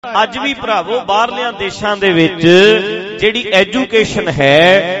ਅੱਜ ਵੀ ਭਰਾਵੋ ਬਾਹਰਲਿਆਂ ਦੇਸ਼ਾਂ ਦੇ ਵਿੱਚ ਜਿਹੜੀ ਐਜੂਕੇਸ਼ਨ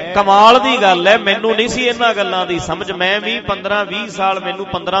ਹੈ ਕਮਾਲ ਦੀ ਗੱਲ ਹੈ। ਮੈਨੂੰ ਨਹੀਂ ਸੀ ਇਹਨਾਂ ਗੱਲਾਂ ਦੀ ਸਮਝ। ਮੈਂ ਵੀ 15-20 ਸਾਲ, ਮੈਨੂੰ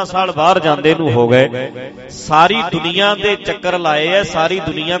 15 ਸਾਲ ਬਾਹਰ ਜਾਂਦੇ ਨੂੰ ਹੋ ਗਏ। ਸਾਰੀ ਦੁਨੀਆ ਦੇ ਚੱਕਰ ਲਾਏ ਐ, ਸਾਰੀ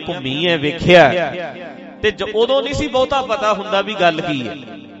ਦੁਨੀਆ ਘੁੰਮੀ ਹੈ, ਵੇਖਿਆ। ਤੇ ਉਦੋਂ ਨਹੀਂ ਸੀ ਬਹੁਤਾ ਪਤਾ ਹੁੰਦਾ ਵੀ ਗੱਲ ਕੀ ਹੈ।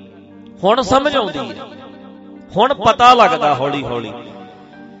 ਹੁਣ ਸਮਝ ਆਉਂਦੀ ਹੈ, ਹੁਣ ਪਤਾ ਲੱਗਦਾ ਹੌਲੀ ਹੌਲੀ।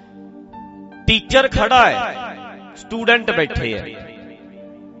 ਟੀਚਰ ਖੜਾ ਹੈ, ਸਟੂਡੈਂਟ ਬੈਠੇ ਹੈ,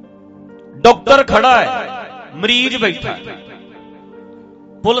 ਡਾਕਟਰ ਖੜਾ ਹੈ, ਮਰੀਜ਼ ਬੈਠਾ।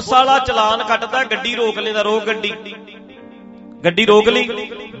 ਪੁਲਿਸ ਵਾਲਾ ਚਲਾਨ ਕੱਟਦਾ, ਗੱਡੀ ਰੋਕ ਲੈਂਦਾ, ਰੋਕ ਗੱਡੀ, ਗੱਡੀ ਰੋਕ ਲਈ।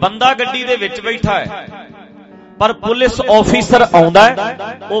 ਬੰਦਾ ਗੱਡੀ ਦੇ ਵਿੱਚ ਬੈਠਾ ਹੈ, ਪਰ ਪੁਲਿਸ ਆਫੀਸਰ ਆਉਂਦਾ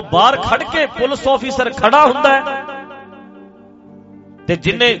ਹੈ, ਉਹ ਬਾਹਰ ਖੜ ਕੇ ਪੁਲਿਸ ਆਫੀਸਰ ਖੜਾ ਹੁੰਦਾ ਹੈ, ਤੇ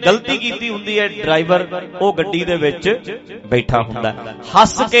ਜਿੰਨੇ ਗਲਤੀ ਕੀਤੀ ਹੁੰਦੀ ਹੈ ਡਰਾਈਵਰ, ਉਹ ਗੱਡੀ ਦੇ ਵਿੱਚ ਬੈਠਾ ਹੁੰਦਾ।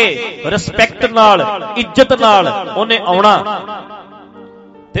 ਹੱਸ ਕੇ, ਰਿਸਪੈਕਟ ਨਾਲ, ਇੱਜ਼ਤ ਨਾਲ ਉਹਨੇ ਆਉਣਾ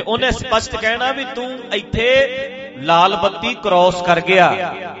ਤੇ ਉਹਨੇ ਸਪਸ਼ਟ ਕਹਿਣਾ ਵੀ ਤੂੰ ਇੱਥੇ ਲਾਲ ਬੱਤੀ ਕ੍ਰਾਸ ਕਰ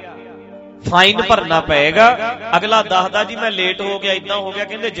ਗਿਆ, ਫਾਈਨ ਭਰਨਾ ਪਏਗਾ। ਅਗਲਾ ਦੱਸਦਾ ਜੀ ਮੈਂ ਲੇਟ ਹੋ ਗਿਆ, ਇਦਾਂ ਹੋ ਗਿਆ।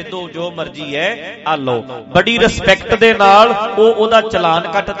 ਕਹਿੰਦੇ ਜਿੱਦੋਂ ਜੋ ਮਰਜ਼ੀ ਹੈ ਆ ਲਓ। ਬੜੀ ਰਿਸਪੈਕਟ ਦੇ ਨਾਲ ਉਹ ਉਹਦਾ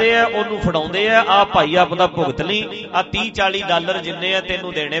ਚਲਾਨ ਕੱਟਦੇ ਆ, ਉਹਨੂੰ ਫੜਾਉਂਦੇ ਆ। ਆ ਭਾਈ ਆਪਦਾ ਭੁਗਤ ਲਈ, ਆ 30-40 ਡਾਲਰ ਜਿੰਨੇ ਆ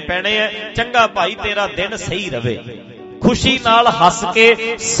ਤੈਨੂੰ ਦੇਣੇ ਪੈਣੇ ਆ। ਚੰਗਾ ਭਾਈ, ਤੇਰਾ ਦਿਨ ਸਹੀ ਰਵੇ। ਖੁਸ਼ੀ ਨਾਲ ਹੱਸ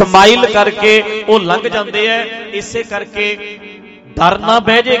ਕੇ, ਸਮਾਈਲ ਕਰਕੇ ਉਹ ਲੰਘ ਜਾਂਦੇ ਆ। ਇਸੇ ਕਰਕੇ ਡਰ ਨਾ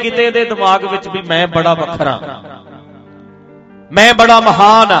ਬਹਿ ਜੇ ਕਿਤੇ ਇਹਦੇ ਦਿਮਾਗ ਵਿੱਚ ਵੀ ਮੈਂ ਬੜਾ ਵੱਖਰਾ, ਮੈਂ ਬੜਾ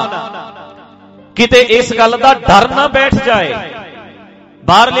ਮਹਾਨ ਆ। ਕਿਤੇ ਇਸ ਗੱਲ ਦਾ ਡਰ ਨਾ ਬੈਠ ਜਾਏ।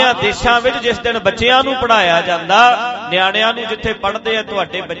 ਬਾਹਰਲਿਆਂ ਦੇਸ਼ਾਂ ਵਿੱਚ ਜਿਸ ਦਿਨ ਬੱਚਿਆਂ ਨੂੰ ਪੜ੍ਹਾਇਆ ਜਾਂਦਾ, ਨਿਆਣਿਆਂ ਨੂੰ ਜਿੱਥੇ ਪੜ੍ਹਦੇ ਆ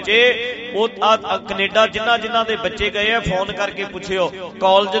ਤੁਹਾਡੇ ਬੱਚੇ, ਉਹ ਕੈਨੇਡਾ ਜਿਨ੍ਹਾਂ ਦੇ ਬੱਚੇ ਗਏ ਆ, ਫੋਨ ਕਰਕੇ ਪੁੱਛਿਓ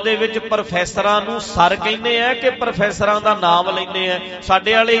ਕਾਲਜ ਦੇ ਵਿੱਚ ਪ੍ਰੋਫੈਸਰਾਂ ਨੂੰ ਸਰ ਕਹਿੰਦੇ ਆ ਕਿ ਪ੍ਰੋਫੈਸਰਾਂ ਦਾ ਨਾਮ ਲੈਂਦੇ ਆ।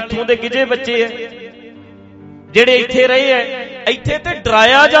 ਸਾਡੇ ਵਾਲੇ ਇੱਥੋਂ ਦੇ ਗਿਝੇ ਬੱਚੇ ਆ ਜਿਹੜੇ ਇੱਥੇ ਰਹੇ ਐ। ਇੱਥੇ ਤੇ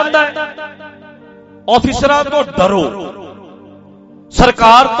ਡਰਾਇਆ ਜਾਂਦਾ ਹੈ। ਆਫੀਸਰਾਂ ਤੋਂ ਡਰੋ,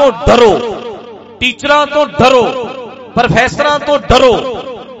 ਸਰਕਾਰ ਤੋਂ ਡਰੋ, ਟੀਚਰਾਂ ਤੋਂ ਡਰੋ, ਪ੍ਰੋਫੈਸਰਾਂ ਤੋਂ ਡਰੋ,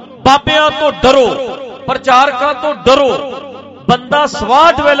 ਬਾਬਿਆਂ ਤੋਂ ਡਰੋ, ਪ੍ਰਚਾਰਕਾਂ ਤੋਂ ਡਰੋ। ਬੰਦਾ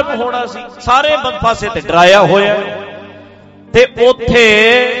ਸਵਾਹ ਡਿਵੈਲਪ ਹੋਣਾ ਸੀ, ਸਾਰੇ ਪਾਸੇ ਤੇ ਡਰਾਇਆ ਹੋਇਆ। ਤੇ ਉੱਥੇ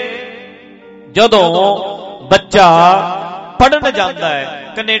ਜਦੋਂ ਬੱਚਾ ਪੜ੍ਹਨ ਜਾਂਦਾ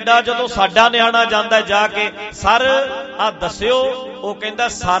ਹੈ, ਕੈਨੇਡਾ ਜਦੋਂ ਸਾਡਾ ਨਿਆਣਾ ਜਾਂਦਾ ਜਾ ਕੇ, ਸਰ ਆ ਦੱਸਿਓ, ਉਹ ਕਹਿੰਦਾ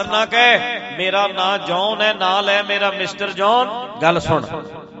ਸਰ ਨਾ ਕਹਿ, ਮੇਰਾ ਨਾਂ ਜੌਨ ਹੈ, ਨਾਂ ਲੈ ਮੇਰਾ ਮਿਸਟਰ ਜੌਨ। ਗੱਲ ਸੁਣ,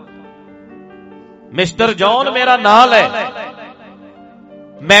 ਮਿਸਟਰ ਜੌਨ ਮੇਰਾ ਨਾਂ ਲੈ।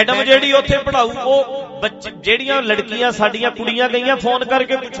 ਮੈਡਮ ਜਿਹੜੀ ਉੱਥੇ ਪੜਾਊ, ਉਹ ਬੱਚੇ ਜਿਹੜੀਆਂ ਲੜਕੀਆਂ ਸਾਡੀਆਂ ਕੁੜੀਆਂ ਗਈਆਂ, ਫੋਨ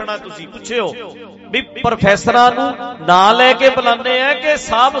ਕਰਕੇ ਪੁੱਛਣਾ, ਤੁਸੀਂ ਪੁੱਛਿਓ ਵੀ ਪ੍ਰੋਫੈਸਰਾਂ ਨੂੰ ਨਾਂ ਲੈ ਕੇ ਬੁਲਾਉਂਦੇ ਆ ਕਿ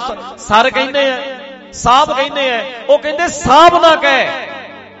ਸਾਹਿਬ ਸਰ ਕਹਿੰਦੇ ਆ, ਸਾਹਿਬ ਕਹਿੰਦੇ ਆ। ਉਹ ਕਹਿੰਦੇ ਸਾਹਿਬ ਨਾ ਕਹਿ,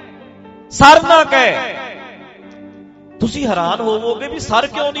 ਸਰ ਨਾ ਕਹਿ। ਤੁਸੀਂ ਹੈਰਾਨ ਹੋਵੋਗੇ ਵੀ ਸਰ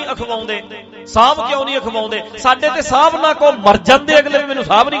ਕਿਉਂ ਨਹੀਂ ਅਖਵਾਉਂਦੇ, ਸਾਹਿਬ ਕਿਉਂ ਨਹੀਂ ਅਖਵਾਉਂਦੇ। ਸਾਡੇ ਤੇ ਸਾਹਿਬ ਨਾ ਕੋ ਮਰ ਜਾਂਦੇ ਅਗਲੇ ਵੀ, ਮੈਨੂੰ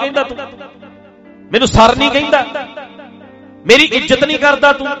ਸਾਹਿਬ ਨਹੀਂ ਕਹਿੰਦਾ ਤੂੰ, ਮੈਨੂੰ ਸਰ ਨਹੀਂ ਕਹਿੰਦਾ, ਮੇਰੀ ਇੱਜ਼ਤ ਨਹੀਂ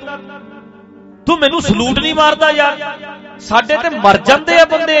ਕਰਦਾ ਤੂੰ ਮੈਨੂੰ ਸਲੂਟ ਨਹੀਂ ਮਾਰਦਾ। ਯਾਰ ਸਾਡੇ ਤੇ ਮਰ ਜਾਂਦੇ ਆ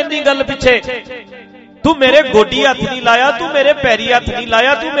ਬੰਦੇ ਇੰਨੀ ਗੱਲ ਪਿੱਛੇ। ਤੂੰ ਮੇਰੇ ਗੋਡੀ ਹੱਥ ਨਹੀਂ ਲਾਇਆ, ਤੂੰ ਮੇਰੇ ਪੈਰੀ ਹੱਥ ਨਹੀਂ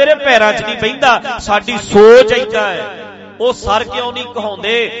ਲਾਇਆ, ਤੂੰ ਮੇਰੇ ਪੈਰਾਂ 'ਚ ਨਹੀਂ ਬਹਿੰਦਾ। ਸਾਡੀ ਸੋਚ ਏਦਾਂ ਹੈ। ਉਹ ਸਰ ਕਿਉਂ ਨਹੀਂ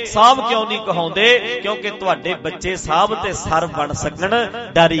ਕਹਾਉਂਦੇ, ਸਾਹਿਬ ਕਿਉਂ ਨਹੀਂ ਕਹਾਉਂਦੇ? ਕਿਉਂਕਿ ਤੁਹਾਡੇ ਬੱਚੇ ਸਾਹਿਬ ਤੇ ਸਰ ਬਣ ਸਕਣ,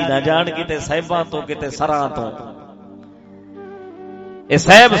 ਡਰ ਹੀ ਨਾ ਜਾਣ ਕਿਤੇ ਸਾਹਿਬਾਂ ਤੋਂ, ਕਿਤੇ ਸਰਾਂ ਤੋਂ। ਇਹ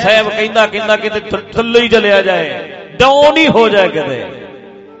ਸਾਹਿਬ ਸਾਹਿਬ ਕਹਿੰਦਾ ਕਹਿੰਦਾ ਕਿਤੇ ਥੱਲੇ ਹੀ ਚਲਿਆ ਜਾਏ, ਡਾਊਨ ਹੀ ਹੋ ਜਾਏ, ਕਿਤੇ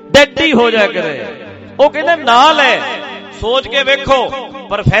ਡੈਡ ਹੀ ਹੋ ਜਾਏ ਕਿਤੇ। ਉਹ ਕਹਿੰਦੇ ਨਾ ਲੈ। ਸੋਚ ਕੇ ਵੇਖੋ,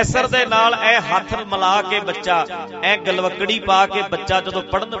 ਪ੍ਰੋਫੈਸਰ ਦੇ ਨਾਲ ਐ ਹੱਥ ਮਿਲਾ ਕੇ ਬੱਚਾ, ਐ ਗਲਵਕੜੀ ਪਾ ਕੇ ਬੱਚਾ ਜਦੋਂ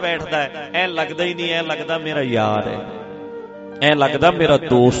ਪੜ੍ਹਨ ਬੈਠਦਾ, ਐ ਲੱਗਦਾ ਹੀ ਨਹੀਂ, ਐ ਲੱਗਦਾ ਮੇਰਾ ਯਾਰ ਹੈ, ਐ ਲੱਗਦਾ ਮੇਰਾ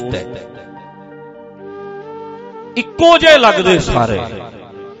ਦੋਸਤ ਹੈ। ਇੱਕੋ ਜਿਹੇ ਲੱਗਦੇ ਸਾਰੇ।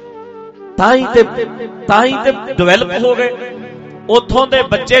 ਤਾਂ ਹੀ ਤੇ ਡਿਵੈਲਪ ਹੋ ਗਏ। ਉੱਥੋਂ ਦੇ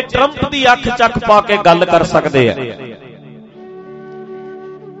ਬੱਚੇ ਟਰੰਪ ਦੀ ਅੱਖ ਚੱਕ ਪਾ ਕੇ ਗੱਲ ਕਰ ਸਕਦੇ ਆ।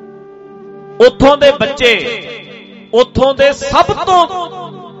 ਉੱਥੋਂ ਦੇ ਬੱਚੇ, ਉੱਥੋਂ ਦੇ ਸਭ ਤੋਂ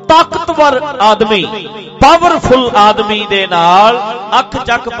ਤਾਕਤਵਰ ਆਦਮੀ, ਪਾਵਰਫੁਲ ਆਦਮੀ ਦੇ ਨਾਲ ਅੱਖ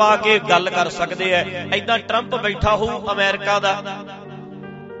ਚੱਕ ਪਾ ਕੇ ਗੱਲ ਕਰ ਸਕਦੇ ਐ। ਏਦਾਂ ਟਰੰਪ ਬੈਠਾ ਹੋਊ ਅਮਰੀਕਾ ਦਾ,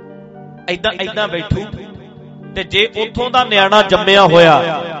 ਏਦਾਂ ਬੈਠੂ। ਤੇ ਜੇ ਉੱਥੋਂ ਦਾ ਨਿਆਣਾ ਜੰਮਿਆ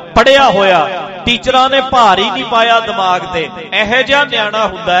ਹੋਇਆ, ਪੜਿਆ ਹੋਇਆ, ਟੀਚਰਾਂ ਨੇ ਭਾਰ ਹੀ ਨਹੀਂ ਪਾਇਆ ਦਿਮਾਗ ਤੇ, ਇਹੋ ਜਿਹਾ ਨਿਆਣਾ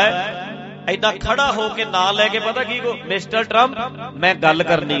ਹੁੰਦਾ ਹੈ, ਏਦਾਂ ਖੜਾ ਹੋ ਕੇ ਨਾਂ ਲੈ ਕੇ, ਪਤਾ ਕੀ ਕੋ, ਮਿਸਟਰ ਟਰੰਪ ਮੈਂ ਗੱਲ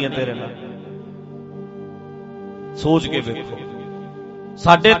ਕਰਨੀ ਹੈ ਤੇਰੇ ਨਾਲ। ਸੋਚ ਕੇ ਵੇਖੋ,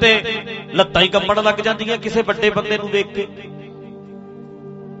 ਸਾਡੇ ਤੇ ਲੱਤਾਂ ਹੀ ਕੰਬਣ ਲੱਗ ਜਾਂਦੀਆਂ ਕਿਸੇ ਵੱਡੇ ਬੰਦੇ ਨੂੰ ਦੇਖ ਕੇ।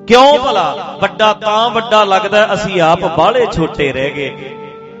 ਕਿਉਂ ਭਲਾ? ਵੱਡਾ ਤਾਂ ਵੱਡਾ ਲੱਗਦਾ, ਅਸੀਂ ਆਪ ਬਾਹਲੇ ਛੋਟੇ ਰਹਿ ਗਏ,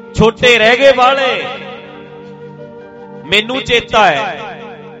 ਛੋਟੇ ਰਹਿ ਗਏ ਬਾਹਲੇ। ਮੈਨੂੰ ਚੇਤਾ ਹੈ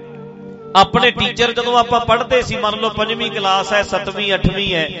ਆਪਣੇ ਟੀਚਰ ਜਦੋਂ ਆਪਾਂ ਪੜ੍ਹਦੇ ਸੀ, ਮੰਨ ਲਓ 5ਵੀਂ ਕਲਾਸ ਹੈ, 7ਵੀਂ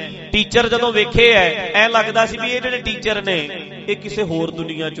 8ਵੀਂ ਹੈ, ਟੀਚਰ ਜਦੋਂ ਵੇਖੇ ਐ ਲੱਗਦਾ ਸੀ ਵੀ ਇਹ ਜਿਹੜੇ ਟੀਚਰ ਨੇ ਇਹ ਕਿਸੇ ਹੋਰ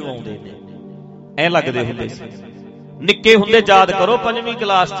ਦੁਨੀਆ ਚੋਂ ਆਉਂਦੇ ਨੇ, ਐ ਲੱਗਦੇ ਹੁੰਦੇ ਸੀ। ਨਿੱਕੇ ਹੁੰਦੇ ਯਾਦ ਕਰੋ 5ਵੀਂ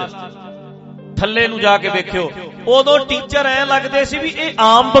ਕਲਾਸ 'ਚ ਥੱਲੇ ਨੂੰ ਜਾ ਕੇ ਵੇਖਿਓ, ਉਦੋਂ ਟੀਚਰ ਐ ਲੱਗਦੇ ਸੀ ਵੀ ਇਹ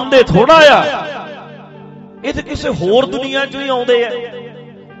ਆਮ ਬੰਦੇ ਥੋੜਾ ਆ, ਇਹ ਤਾਂ ਕਿਸੇ ਹੋਰ ਦੁਨੀਆ ਚੋਂ ਹੀ ਆਉਂਦੇ ਆ।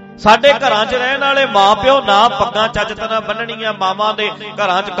 ਸਾਡੇ ਘਰਾਂ 'ਚ ਰਹਿਣ ਵਾਲੇ ਮਾਂ ਪਿਓ ਨਾ ਪੱਗਾਂ ਚੱਜ ਤਰ੍ਹਾਂ ਬੰਨਣੀਆਂ, ਮਾਵਾਂ ਦੇ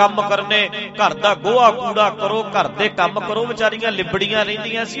ਘਰਾਂ 'ਚ ਕੰਮ ਕਰਨੇ, ਘਰ ਦਾ ਗੋਹਾ ਕੂੜਾ ਕਰੋ, ਘਰ ਦੇ ਕੰਮ ਕਰੋ, ਵਿਚਾਰੀਆਂ ਲਿਬੜੀਆਂ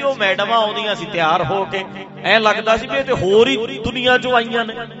ਰਹਿੰਦੀਆਂ ਸੀ। ਉਹ ਮੈਡਮਾਂ ਆਉਂਦੀਆਂ ਸੀ ਤਿਆਰ ਹੋ ਕੇ, ਐ ਲੱਗਦਾ ਸੀ ਵੀ ਇਹ ਤੇ ਹੋਰ ਹੀ ਦੁਨੀਆ 'ਚੋਂ ਆਈਆਂ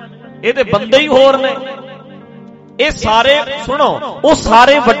ਨੇ, ਇਹ ਤੇ ਬੰਦੇ ਹੀ ਹੋਰ ਨੇ। ਇਹ ਸਾਰੇ ਸੁਣੋ, ਉਹ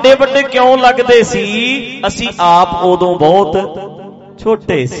ਸਾਰੇ ਵੱਡੇ ਵੱਡੇ ਕਿਉਂ ਲੱਗਦੇ ਸੀ? ਅਸੀਂ ਆਪ ਉਦੋਂ ਬਹੁਤ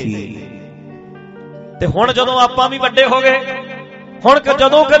ਛੋਟੇ ਸੀ, ਤੇ ਹੁਣ ਜਦੋਂ ਆਪਾਂ ਵੀ ਵੱਡੇ ਹੋ ਗਏ, ਹੁਣ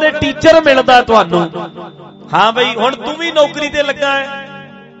ਜਦੋਂ ਕਦੇ ਟੀਚਰ ਮਿਲਦਾ ਤੁਹਾਨੂੰ, ਹਾਂ ਬਈ ਹੁਣ ਤੂੰ ਵੀ ਨੌਕਰੀ ਤੇ ਲੱਗਾ ਹੈ,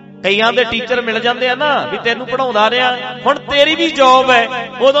 ਕਈਆਂ ਦੇ ਟੀਚਰ ਮਿਲ ਜਾਂਦੇ ਆ ਨਾ ਵੀ ਤੈਨੂੰ ਪੜਾਉਂਦਾ ਰਿਹਾ, ਹੁਣ ਤੇਰੀ ਵੀ ਜੌਬ ਹੈ,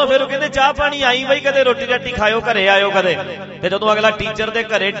 ਉਦੋਂ ਫਿਰ ਉਹ ਕਹਿੰਦੇ ਚਾਹ ਪਾਣੀ ਆਈ ਬਈ, ਕਦੇ ਰੋਟੀ ਰਾਟੀ ਖਾਇਓ, ਘਰੇ ਆਇਓ ਕਦੇ। ਤੇ ਜਦੋਂ ਅਗਲਾ ਟੀਚਰ ਦੇ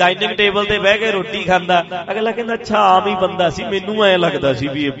ਘਰੇ ਡਾਈਨਿੰਗ ਟੇਬਲ ਤੇ ਬਹਿ ਕੇ ਰੋਟੀ ਖਾਂਦਾ, ਅਗਲਾ ਕਹਿੰਦਾ ਅੱਛਾ ਆਮ ਹੀ ਬੰਦਾ ਸੀ, ਮੈਨੂੰ ਐ ਲੱਗਦਾ ਸੀ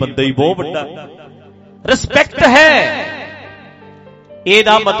ਵੀ ਇਹ ਬੰਦਾ ਹੀ ਬਹੁਤ ਵੱਡਾ। ਰਿਸਪੈਕਟ ਹੈ,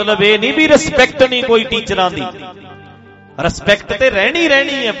 ਇਹਦਾ ਮਤਲਬ ਇਹ ਨਹੀਂ ਵੀ ਰਿਸਪੈਕਟ ਨਹੀਂ ਕੋਈ ਟੀਚਰਾਂ ਦੀ, ਰਿਸਪੈਕਟ ਤੇ ਰਹਿਣੀ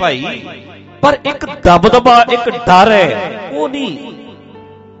ਰਹਿਣੀ ਹੈ ਭਾਈ, ਪਰ ਇੱਕ ਦਬਦਬਾ, ਇੱਕ ਡਰ ਹੈ, ਉਹ ਨਹੀਂ,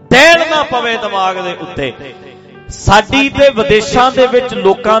 ਦਹਿਲ ਨਾ ਪਵੇ ਦਿਮਾਗ ਦੇ ਉੱਤੇ। ਸਾਡੀ ਤੇ ਵਿਦੇਸ਼ਾਂ ਦੇ ਵਿੱਚ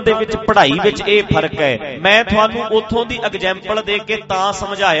ਲੋਕਾਂ ਦੇ ਵਿੱਚ ਪੜ੍ਹਾਈ ਵਿੱਚ ਇਹ ਫਰਕ ਹੈ। ਮੈਂ ਤੁਹਾਨੂੰ ਉੱਥੋਂ ਦੀ ਐਗਜ਼ੈਂਪਲ ਦੇ ਕੇ ਤਾਂ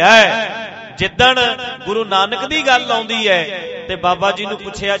ਸਮਝਾਇਆ ਹੈ, ਜਿੱਦਣ ਗੁਰੂ ਨਾਨਕ ਦੀ ਗੱਲ ਆਉਂਦੀ ਹੈ ਤੇ ਬਾਬਾ ਜੀ ਨੂੰ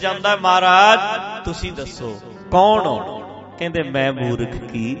ਪੁੱਛਿਆ ਜਾਂਦਾ, ਮਹਾਰਾਜ ਤੁਸੀਂ ਦੱਸੋ ਕੌਣ ਹੋ? ਕਹਿੰਦੇ ਮੈਂ ਮੂਰਖ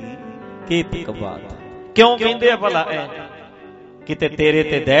ਕੀ ਕੇਤਕ ਬਾਤ। ਕਿਉਂ ਕਹਿੰਦੇ ਆ ਭਲਾ? ਕਿਤੇ ਤੇਰੇ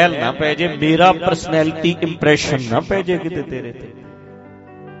ਤੇ ਦਹਿਲ ਨਾ ਪੈ ਜੇ, ਮੇਰਾ ਪਰਸਨੈਲਿਟੀ ਇੰਪ੍ਰੈਸ਼ਨ ਨਾ ਪੈ ਜੇ ਕਿਤੇ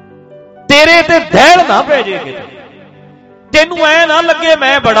ਤੇਰੇ ਤੇ ਦਹਿਲ ਨਾ ਪੈ ਜੇ, ਕਿਤੇ ਤੈਨੂੰ ਐ ਨਾ ਲੱਗੇ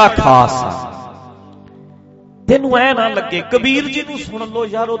ਮੈਂ ਬੜਾ ਖਾਸ ਹਾਂ, ਤੈਨੂੰ ਐ ਨਾ ਲੱਗੇ। ਕਬੀਰ ਜੀ ਨੂੰ ਸੁਣ ਲਓ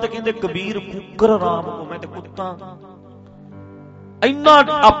ਯਾਰ, ਉਹ ਤੇ ਕਹਿੰਦੇ ਕਬੀਰ ਕੁੱਕਰ ਰਾਮ ਕੋ ਮੈਂ ਤੇ ਕੁੱਤਾ, ਇੰਨਾ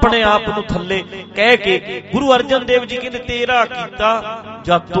ਆਪਣੇ ਆਪ ਨੂੰ ਥੱਲੇ ਕਹਿ ਕੇ। ਗੁਰੂ ਅਰਜਨ ਦੇਵ ਜੀ ਕਹਿੰਦੇ ਤੇਰਾ ਕੀਤਾ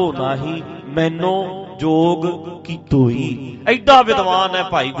ਜਾਤੋ ਨਾਹੀ, ਮੈਨੂੰ ਜੋਗ ਕੀਤੋਈ। ਐਡਾ ਵਿਦਵਾਨ ਹੈ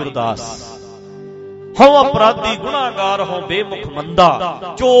ਭਾਈ ਗੁਰਦਾਸ। ਹੋ ਅਪਰਾਧੀ ਗੁਨਾਹਗਾਰ ਹੋ ਬੇਮੁਖ ਮੰਦਾ,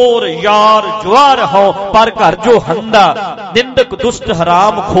 ਚੋਰ ਯਾਰ ਜੁਆਰ ਹੋ ਪਰ ਘਰ ਜੋ ਹੰਦਾ, ਨਿੰਦਕ ਦੁਸ਼ਟ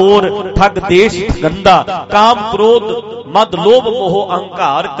ਹਰਾਮ ਖੋਰ ਠੱਗ ਦੇਸ਼ ਗੰਦਾ, ਕਾਮ ਕ੍ਰੋਧ ਮਦ ਲੋਭ ਮੋਹ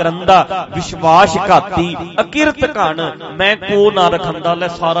ਅਹੰਕਾਰ ਕਰੰਦਾ, ਵਿਸ਼ਵਾਸ ਘਾਤੀ ਅਕਿਰਤ ਘਣ ਮੈਂ ਕੋ ਨਾ ਰਖੰਦਾ। ਲੈ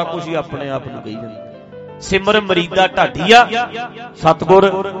ਸਾਰਾ ਕੁਝ ਹੀ ਆਪਣੇ ਆਪ ਨੂੰ ਕਹੀ ਜਾਂਦਾ। ਸਿਮਰ ਮਰੀਦਾ ਢਾਡੀਆ ਸਤਿਗੁਰ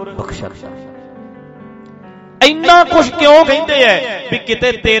ਬਖਸ਼ਾ। ਇੰਨਾ ਕੁਛ ਕਿਉਂ ਕਹਿੰਦੇ ਐ ਵੀ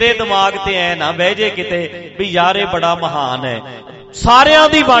ਕਿਤੇ ਤੇਰੇ ਦਿਮਾਗ ਤੇ ਐ ਨਾ ਬਹਿ ਜੇ ਕਿਤੇ ਵੀ ਯਾਰ ਇਹ ਬੜਾ ਮਹਾਨ ਹੈ। ਸਾਰਿਆਂ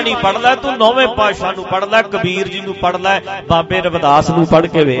ਦੀ ਬਾਣੀ ਪੜ੍ਹ ਲੈ ਤੂੰ, ਨੌਵੇਂ ਪਾਤਸ਼ਾਹ ਨੂੰ ਪੜ੍ਹ ਲੈ, ਕਬੀਰ ਜੀ ਨੂੰ ਪੜ੍ਹ ਲੈ, ਬਾਬੇ ਰਵਿਦਾਸ ਨੂੰ ਪੜ੍ਹ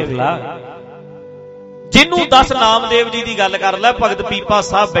ਕੇ ਵੇਖ ਲੈ, ਜਿਹਨੂੰ 10 ਨਾਮਦੇਵ ਜੀ ਦੀ ਗੱਲ ਕਰ ਲੈ, ਭਗਤ ਪੀਪਾ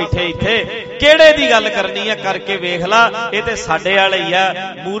ਸਾਹਿਬ ਬੈਠੇ ਇੱਥੇ, ਕਿਹੜੇ ਦੀ ਗੱਲ ਕਰਨੀ ਹੈ ਕਰਕੇ ਵੇਖ ਲੈ। ਇਹ ਤੇ ਸਾਡੇ ਵਾਲੇ ਹੀ ਆ,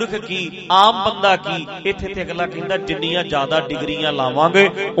 ਮੂਰਖ ਕੀ ਆਮ ਬੰਦਾ ਕੀ। ਇੱਥੇ ਤੇ ਅਗਲਾ ਕਹਿੰਦਾ ਜਿੰਨੀਆਂ ਜ਼ਿਆਦਾ ਡਿਗਰੀਆਂ ਲਾਵਾਂਗੇ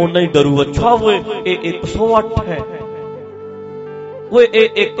ਓਨਾ ਹੀ ਡਰੂ। ਅੱਛਾ ਓਏ ਇਹ 108 ਹੈ, ਓਏ ਇਹ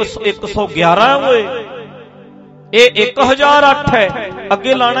 111 ਓਏ ਇਹ 1008 ਹੈ,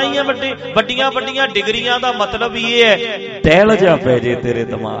 ਅੱਗੇ ਲਾਣਾ ਹੀ ਹੈ। ਵੱਡੀਆਂ ਵੱਡੀਆਂ ਡਿਗਰੀਆਂ ਦਾ ਮਤਲਬ ਇਹ ਹੈ ਦਹਿਲ ਜਾ ਪੈ ਜੇ ਤੇਰੇ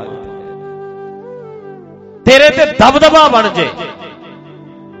ਦਿਮਾਗ, ਤੇਰੇ ਤੇ ਦਬਦਬਾ ਬਣ ਜੇ।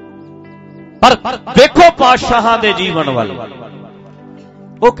 ਪਰ ਵੇਖੋ ਪਾਤਸ਼ਾਹਾਂ ਦੇ ਜੀਵਨ ਵੱਲ,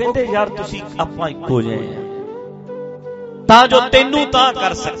 ਉਹ ਕਹਿੰਦੇ ਯਾਰ ਤੁਸੀਂ ਆਪਾਂ ਇੱਕੋ ਜਿਹੇ ਆ, ਤਾਂ ਜੋ ਤੈਨੂੰ ਤਾਂ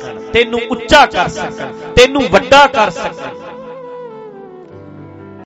ਕਰ ਸਕਣ, ਤੈਨੂੰ ਉੱਚਾ ਕਰ ਸਕਣ, ਤੈਨੂੰ ਵੱਡਾ ਕਰ ਸਕਣ।